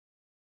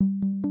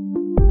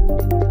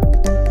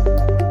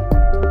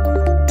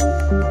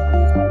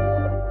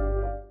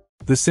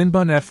The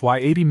Cinnbon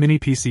FY80 Mini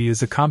PC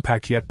is a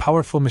compact yet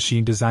powerful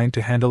machine designed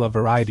to handle a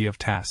variety of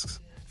tasks,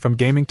 from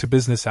gaming to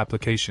business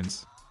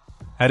applications.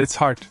 At its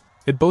heart,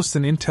 it boasts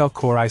an Intel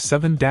Core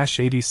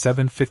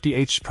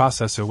i7-8750H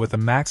processor with a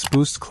max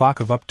boost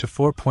clock of up to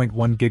 4.1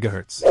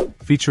 GHz,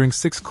 featuring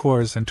 6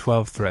 cores and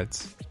 12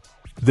 threads.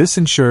 This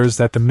ensures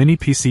that the mini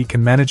PC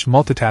can manage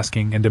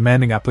multitasking and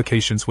demanding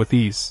applications with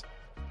ease.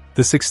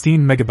 The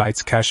 16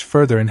 MB cache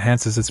further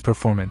enhances its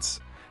performance,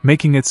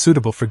 making it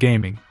suitable for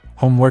gaming,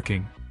 home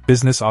working,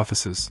 business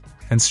offices,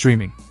 and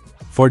streaming.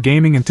 For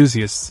gaming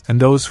enthusiasts and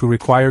those who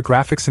require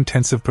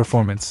graphics-intensive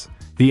performance,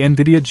 the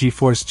Nvidia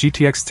GeForce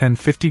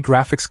GTX1050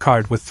 graphics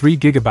card with 3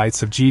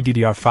 GB of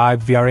GDDR5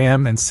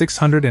 VRAM and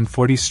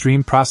 640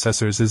 stream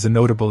processors is a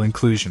notable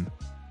inclusion.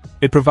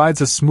 It provides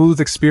a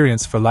smooth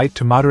experience for light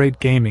to moderate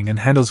gaming and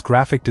handles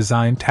graphic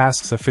design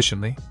tasks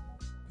efficiently.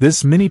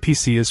 This mini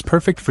PC is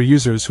perfect for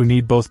users who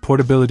need both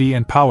portability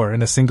and power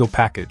in a single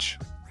package.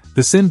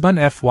 The Cinnbon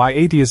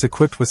FY80 is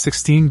equipped with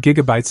 16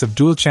 GB of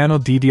dual-channel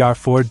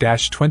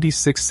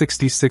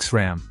DDR4-2666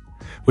 RAM,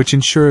 which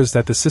ensures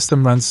that the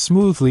system runs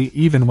smoothly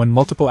even when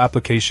multiple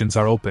applications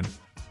are open.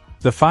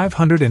 The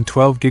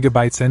 512 GB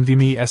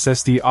NVMe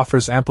SSD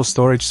offers ample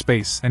storage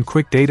space and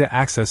quick data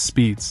access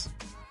speeds.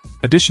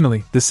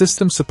 Additionally, the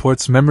system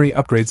supports memory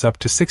upgrades up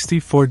to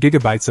 64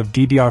 GB of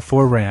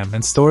DDR4 RAM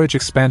and storage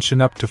expansion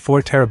up to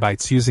 4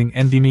 TB using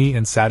NVMe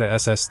and SATA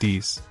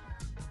SSDs.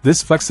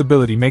 This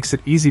flexibility makes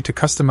it easy to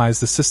customize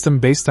the system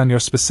based on your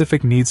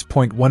specific needs.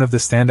 One of the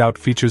standout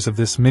features of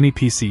this mini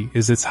PC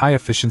is its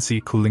high-efficiency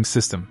cooling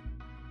system.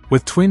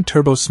 With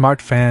twin-turbo smart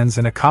fans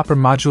and a copper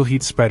module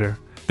heat spreader,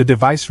 the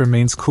device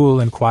remains cool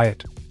and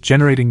quiet,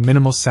 generating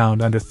minimal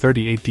sound under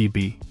 38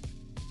 dB.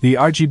 The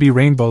RGB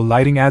rainbow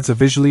lighting adds a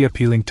visually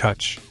appealing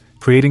touch,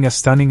 creating a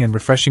stunning and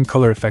refreshing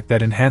color effect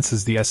that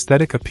enhances the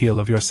aesthetic appeal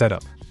of your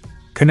setup.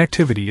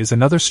 Connectivity is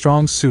another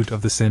strong suit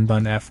of the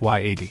Cinnbon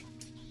FY80.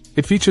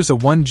 It features a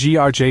 1G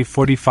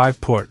RJ45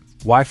 port,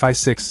 Wi-Fi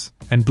 6,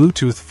 and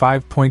Bluetooth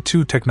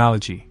 5.2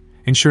 technology,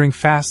 ensuring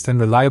fast and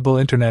reliable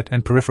internet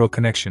and peripheral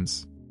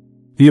connections.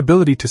 The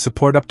ability to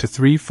support up to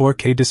 3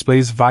 4K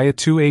displays via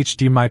 2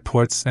 HDMI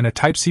ports and a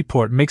Type-C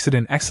port makes it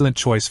an excellent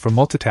choice for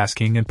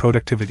multitasking and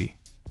productivity.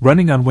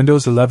 Running on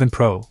Windows 11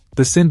 Pro,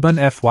 the Cinnbon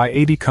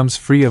FY80 comes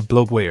free of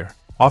bloatware,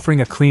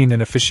 offering a clean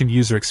and efficient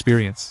user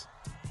experience.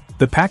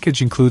 The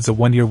package includes a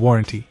 1-year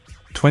warranty,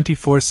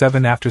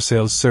 24/7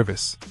 after-sales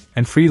service,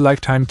 and free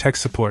lifetime tech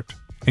support,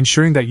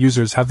 ensuring that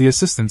users have the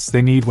assistance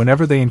they need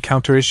whenever they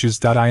encounter issues.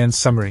 In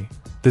summary,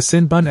 the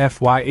Cinnbon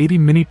FY80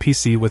 Mini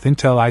PC with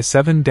Intel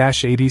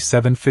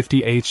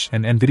i7-8750H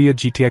and Nvidia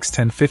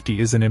GTX1050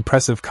 is an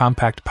impressive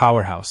compact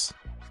powerhouse.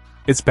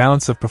 Its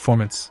balance of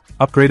performance,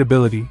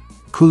 upgradability,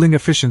 cooling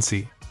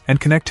efficiency, and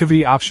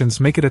connectivity options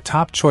make it a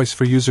top choice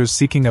for users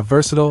seeking a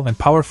versatile and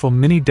powerful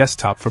mini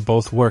desktop for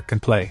both work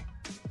and play.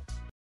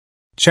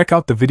 Check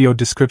out the video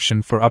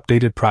description for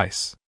updated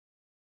price.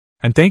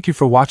 And thank you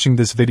for watching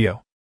this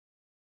video.